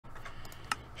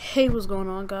Hey, what's going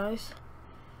on, guys?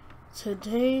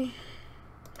 Today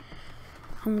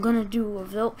I'm gonna do a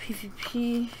Velt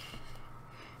PvP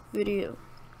video.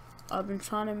 I've been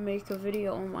trying to make a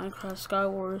video on Minecraft Sky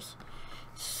Wars.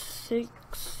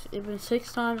 It's been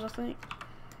 6 times, I think.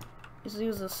 It's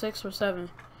either 6 or 7.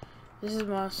 This is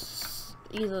my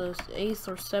either 8th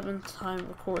or 7th time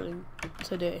recording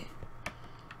today,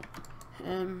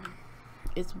 and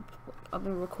I've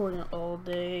been recording all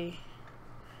day.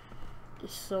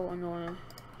 It's so annoying.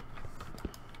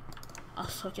 I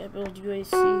suck at build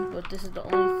UAC, but this is the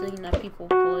only thing that people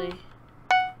play.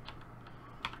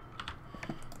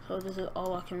 So this is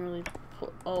all I can really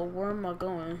put. Oh, where am I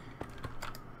going?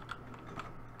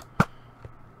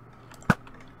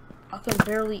 I can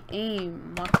barely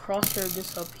aim. My crosshair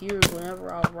disappears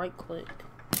whenever I right click.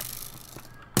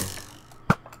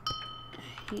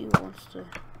 He wants to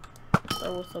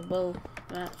start with a bow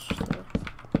match, so.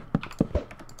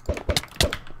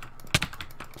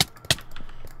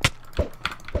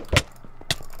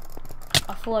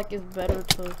 I feel like it's better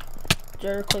to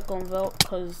jitter click on Velt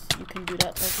because you can do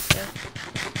that type of stuff.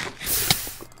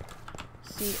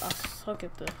 See, I suck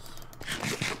at this.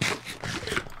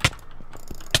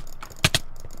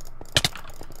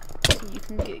 See, you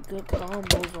can get good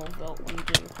combos on Velt when you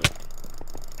jitter click.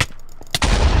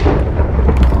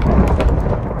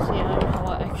 See how I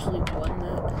actually won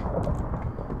that?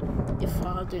 If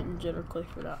I didn't jitter click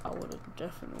for that, I would have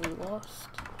definitely lost.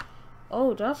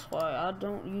 Oh, that's why I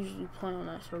don't usually play on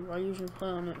that server. I usually play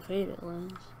on Invaded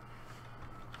Lands.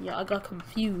 Yeah, I got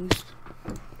confused.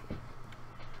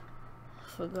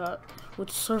 Forgot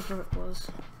which server it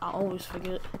was. I always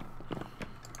forget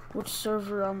which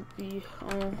server I'm be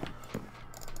on.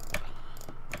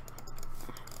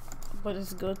 But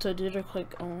it's good to jitter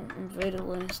click on Invaded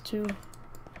Lands too.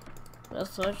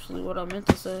 That's actually what I meant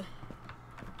to say.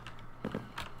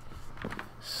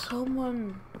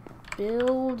 Someone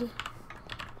build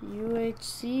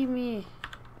UHC me.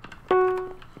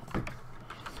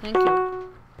 Thank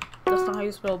you. That's not how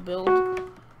you spell build.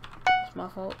 It's my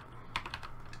fault.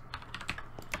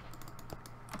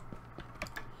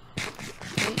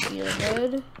 Hit your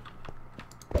head.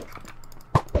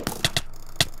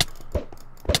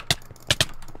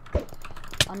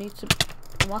 I need to.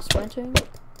 Am I sprinting?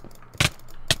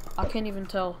 I can't even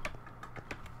tell.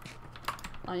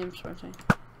 I am sprinting.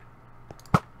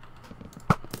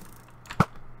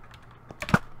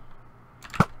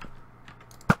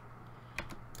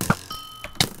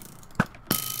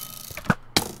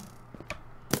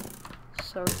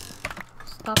 Sir,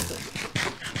 stop it.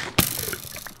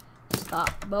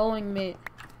 Stop bowing me.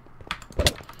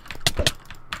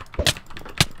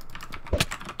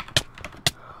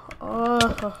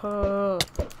 Oh.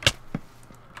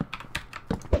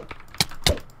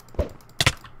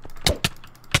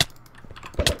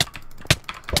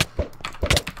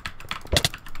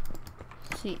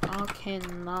 See, I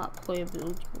cannot play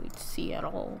build UHC at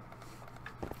all.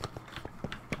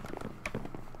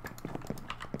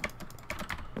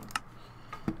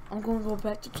 I'm gonna go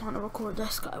back to trying to record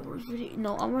that Sky Wars video.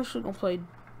 No, I'm actually gonna play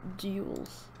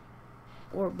duels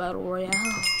or battle royale.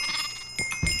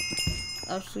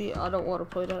 Actually, I don't want to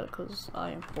play that because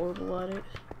I am horrible at it.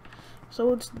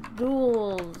 So it's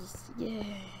duels,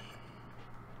 yay!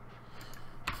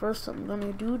 First, I'm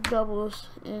gonna do doubles,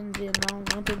 and then I'm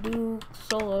going to do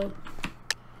solo.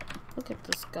 Look at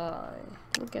this guy.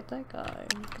 Look at that guy.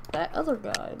 Look at that other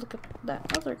guy. Look at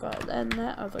that other guy. And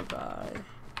that other guy.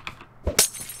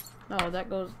 No, that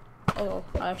goes. Oh,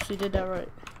 I actually did that right.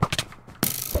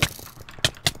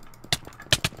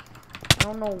 I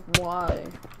don't know why,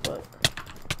 but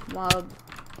my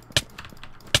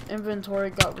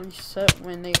inventory got reset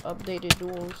when they updated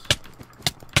duels.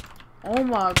 Oh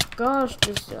my gosh,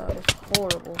 this guy is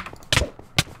horrible.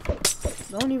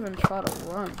 Don't even try to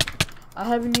run. I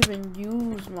haven't even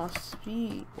used my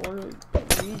speed or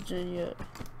region yet.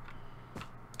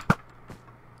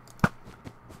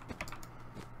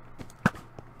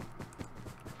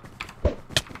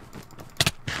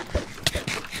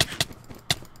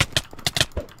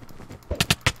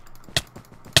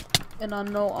 And I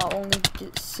know I only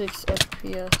get 6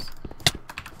 FPS.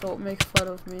 Don't make fun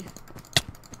of me.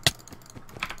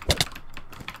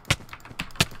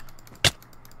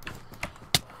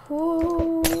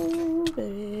 Ooh,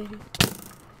 baby.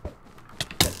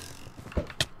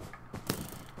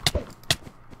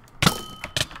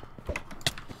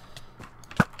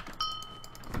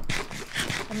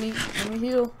 Let me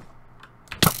heal.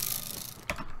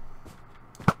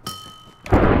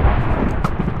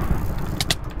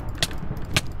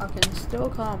 I can still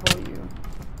combo you.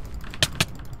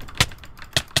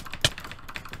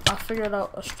 I figured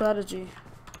out a strategy.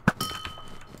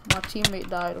 My teammate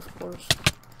died, of course.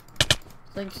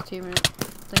 Thanks, teammate.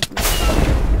 Thank you.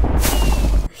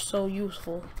 You're so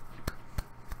useful.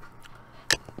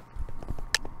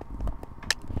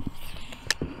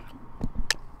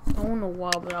 I don't know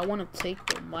why, but I want to take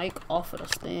the mic off of the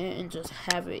stand and just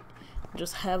have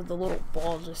the little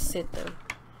ball just sit there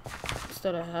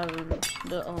instead of having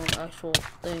the actual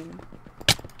thing.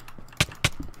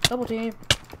 Double team,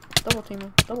 double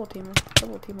teamer, double teamer,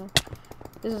 double teamer.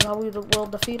 This is how we will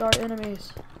defeat our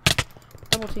enemies.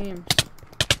 Double teams.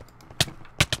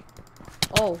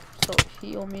 Oh, so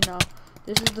heal me now.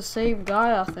 This is the same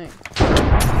guy, I think.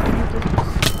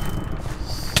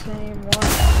 Same one.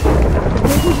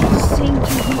 This is the same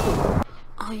two people.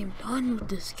 I am done with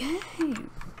this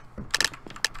game.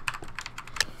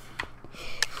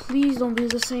 Please don't be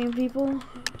the same people.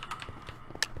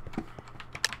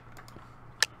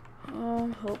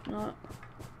 Hope not.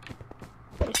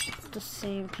 It's the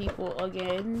same people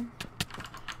again,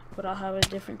 but I have a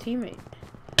different teammate,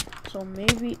 so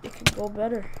maybe it could go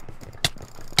better.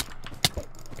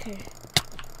 Okay,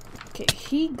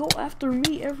 he go after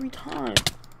me every time.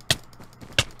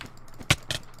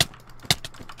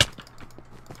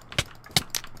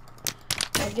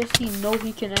 I guess he know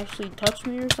he can actually touch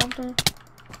me or something.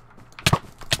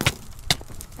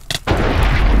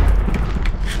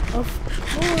 Of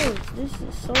course, this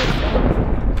is so fun.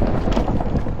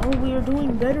 Oh, we are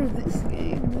doing better this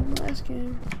game than last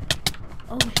game.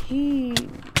 Oh, his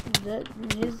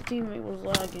teammate was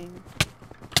lagging.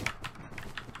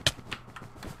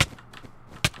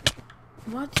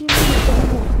 My teammate is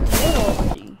almost dead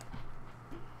already.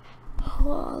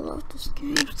 Oh, I love this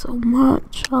game so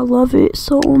much. I love it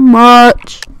so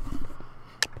much.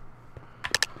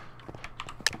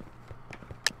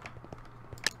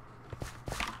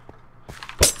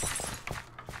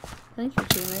 Thank you,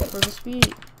 teammate, for the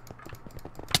speed.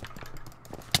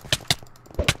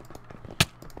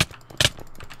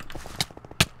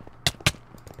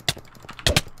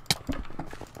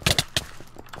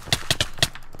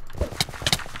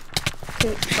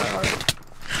 Okay, try hard.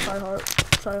 Try hard.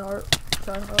 Try hard.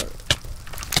 Try hard.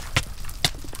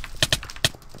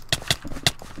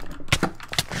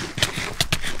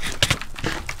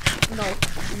 No.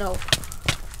 No.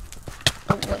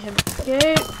 Don't let him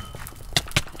escape.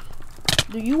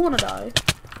 Do you want to die?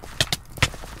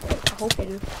 I hope you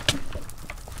do.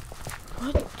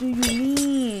 What do you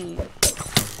mean?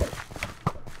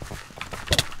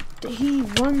 He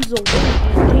runs away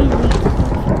and they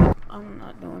leave. I'm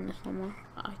not doing this no more.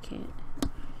 I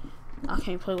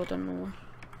can't play with them no more.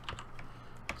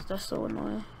 That's so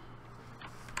annoying.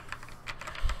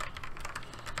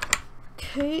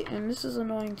 Okay, and this is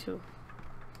annoying too.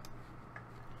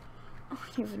 I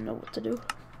don't even know what to do.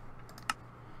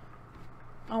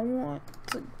 I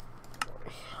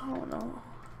don't know.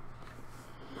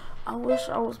 I wish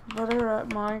I was better at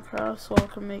Minecraft so I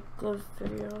could make good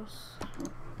videos.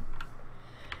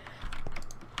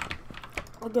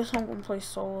 I guess I'm gonna play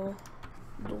solo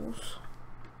duels.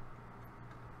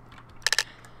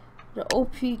 The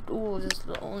OP duel is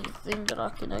the only thing that I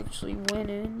can actually win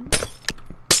in.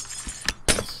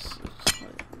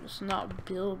 It's not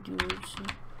build duels.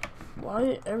 Why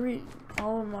did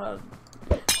all of my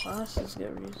classes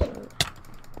get reset?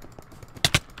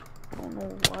 I don't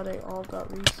know why they all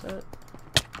got reset.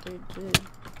 They did.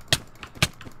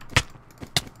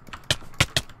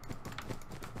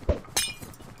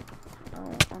 I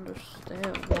don't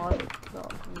understand why they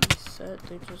got reset.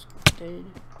 They just did.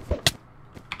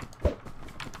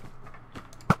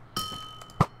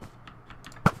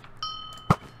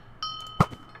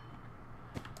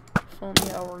 If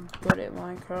only I were good at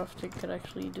Minecraft, it could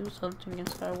actually do something in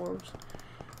Skywars.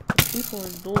 The people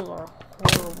in duels are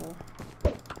horrible.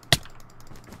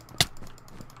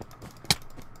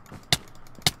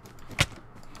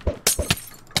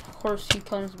 Of course, he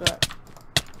comes back.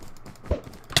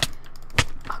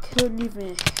 I couldn't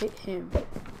even hit him.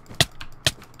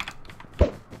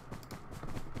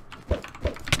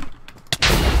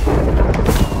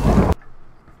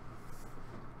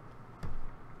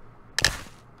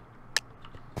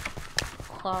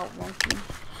 Cloud monkey.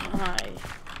 Hi.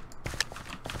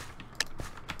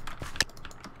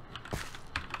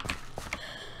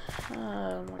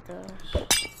 Oh my gosh.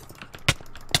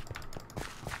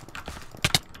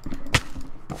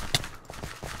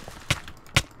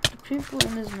 The people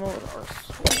in this mode are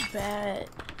so bad.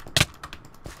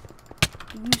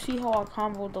 Do you see how I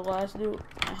comboed the last dude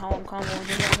and how I'm comboing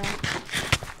him right now?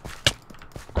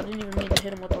 I didn't even mean to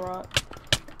hit him with the rock.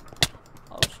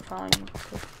 I was trying to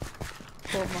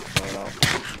pull my sword out,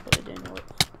 but it didn't work.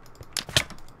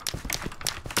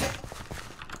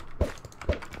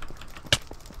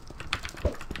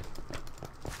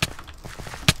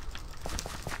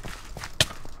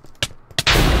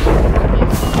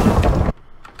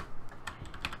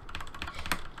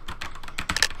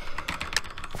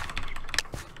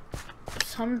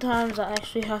 sometimes I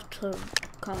actually have to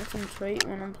concentrate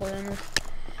when I'm playing this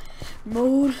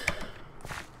mode.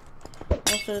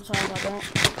 Most of the time I don't.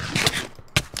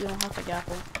 You don't have to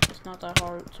gapple. It's not that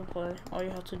hard to play. All you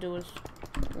have to do is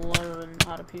learn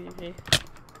how to PvP.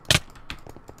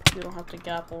 You don't have to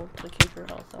gapple to keep your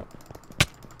health up.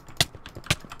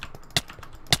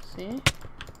 See?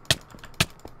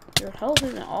 Your health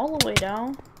isn't all the way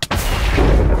down.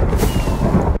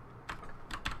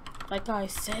 Like I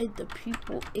said, the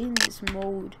people in this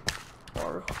mode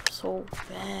are so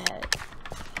bad.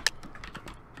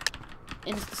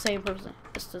 And it's the same person.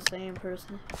 It's the same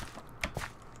person.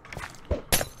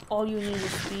 All you need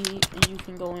is speed and you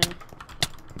can go in.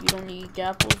 You don't need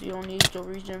gapples, you don't need your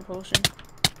regen potion.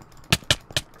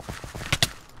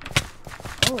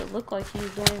 Oh, it looked like he's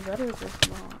doing better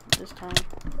this time.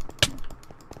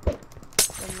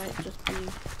 It might just be...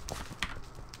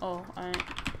 Oh, I ain't...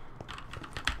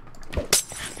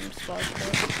 I'm splashed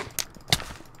there.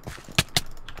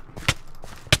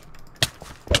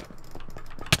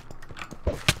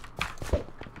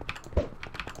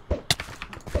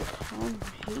 Come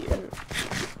here.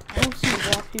 I don't see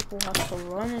why people have to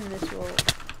run in this world.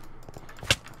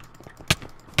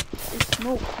 There's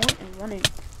no point in running.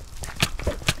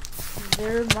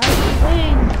 There might be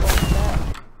ways like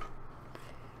that.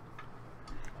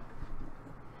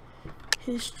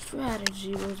 His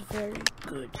strategy was very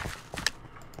good.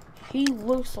 He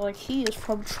looks like he is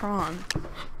from Tron.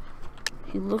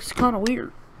 He looks kind of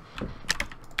weird.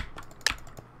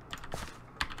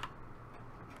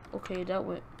 Okay, that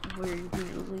went very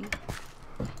weirdly.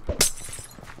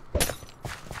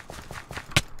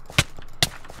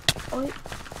 Oi,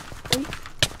 oi,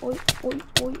 oi, oi,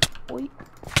 oi, oi,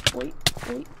 oi,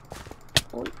 oi,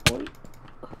 oi, oi, oi,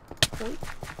 oi,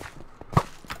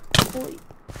 oi,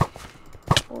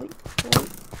 oi, oi.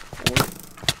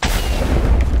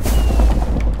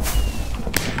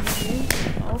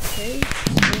 Okay,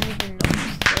 didn't even know you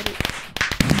said it.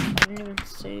 I didn't even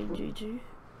say GG.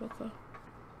 Okay.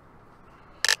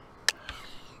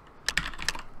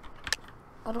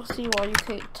 I don't see why you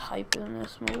can't type in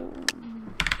this mode.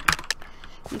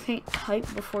 You can't type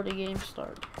before the game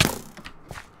starts.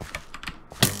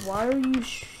 Why are you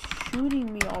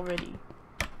shooting me already?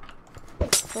 I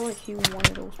feel like he's one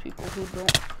of those people who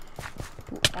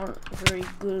aren't very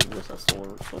good with a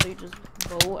sword, so they just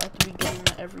go at the beginning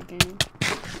of every game.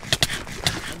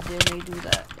 And then they do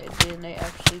that, and then they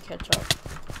actually catch up.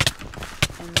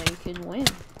 And they can win.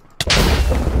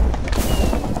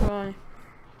 Right.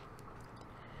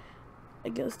 I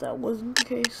guess that wasn't the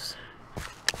case.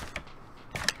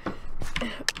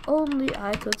 Only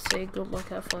I could say good luck,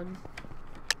 have fun.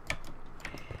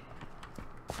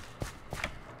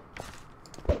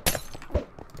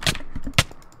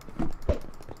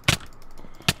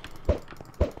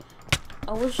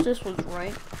 I wish this was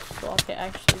ranked so I could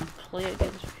actually play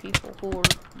against people who are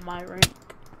my rank.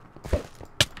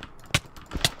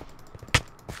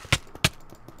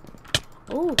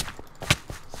 Oh,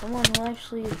 someone who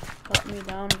actually got me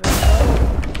down very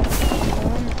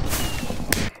well.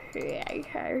 Yeah,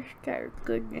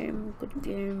 good game, good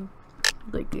game,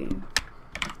 good game.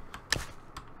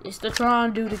 It's the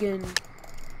Tron dude again.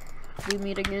 We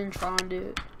meet again, Tron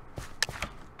dude.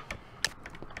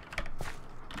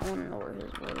 I wanna know where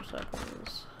his motorcycle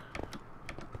is.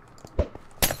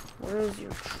 Where is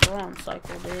your Tron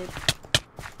cycle, dude?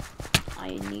 I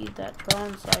need that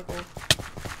Tron cycle.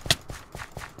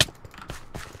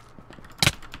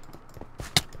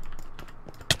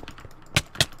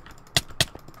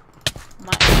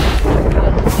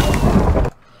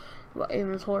 My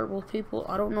aim is horrible, people.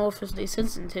 I don't know if it's their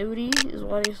sensitivity is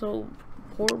why they're so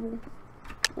horrible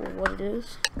or what it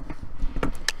is.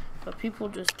 But people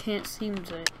just can't seem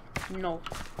to, you know,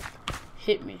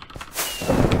 hit me.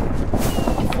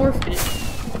 He forfeited.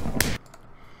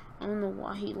 I don't know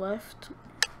why he left.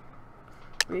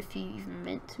 Or if he even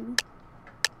meant to.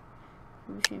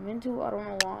 If he meant to, I don't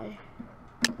know why.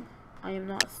 I am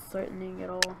not threatening at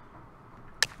all.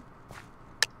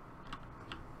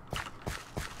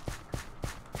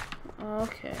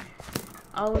 Okay.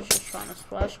 I was just trying to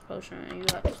splash a potion and you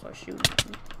had to start shooting at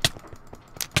me.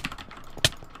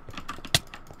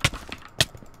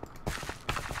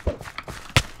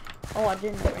 Oh, I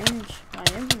didn't arrange my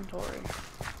inventory.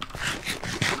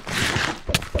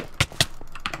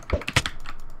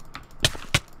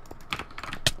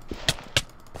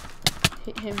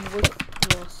 Hit him with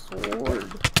the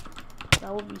sword.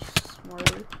 That would be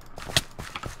smarter.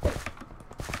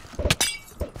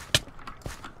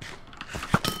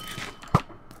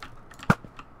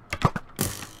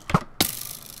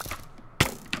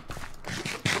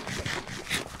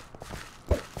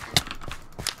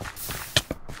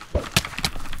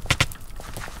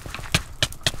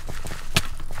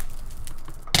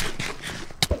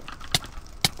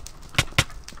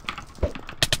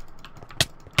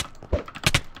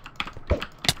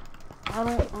 I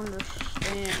don't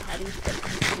understand how these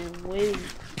people can win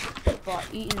by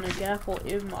eating a gaffle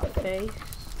in my face.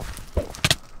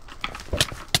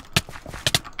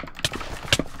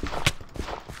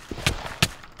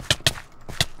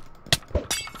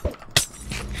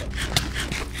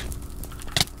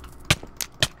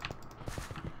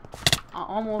 I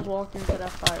almost walked into that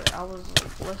fire. I was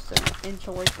like less than an inch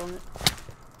away from it.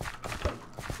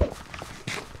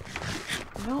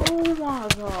 No, my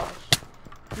gosh.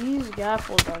 These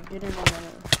gaffles are getting on my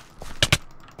nerves.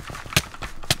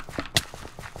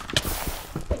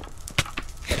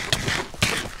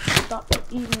 Stop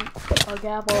eating a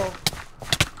gaffle.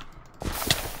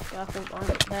 Gaffles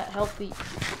aren't that healthy.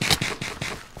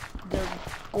 They're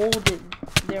golden.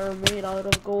 They're made out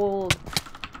of gold.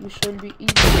 You shouldn't be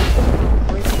eating them.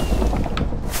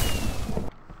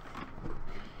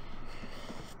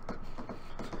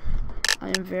 I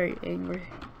am very angry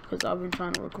because I've been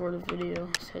trying to record a video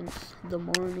since the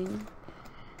morning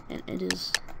and it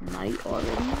is night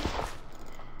already.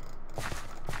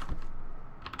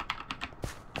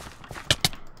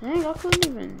 Dang, I couldn't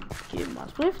even get my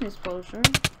swiftness potion,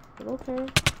 but okay.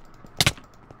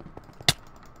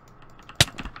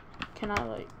 Can I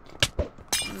like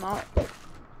not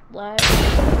lag?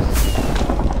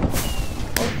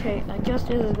 Okay, I guess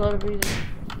this is gonna be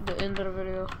the end of the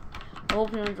video. I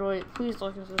hope you enjoyed it. Please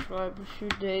like and subscribe if you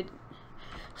did.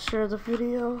 Share the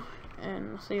video,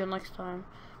 and see you next time.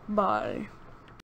 Bye.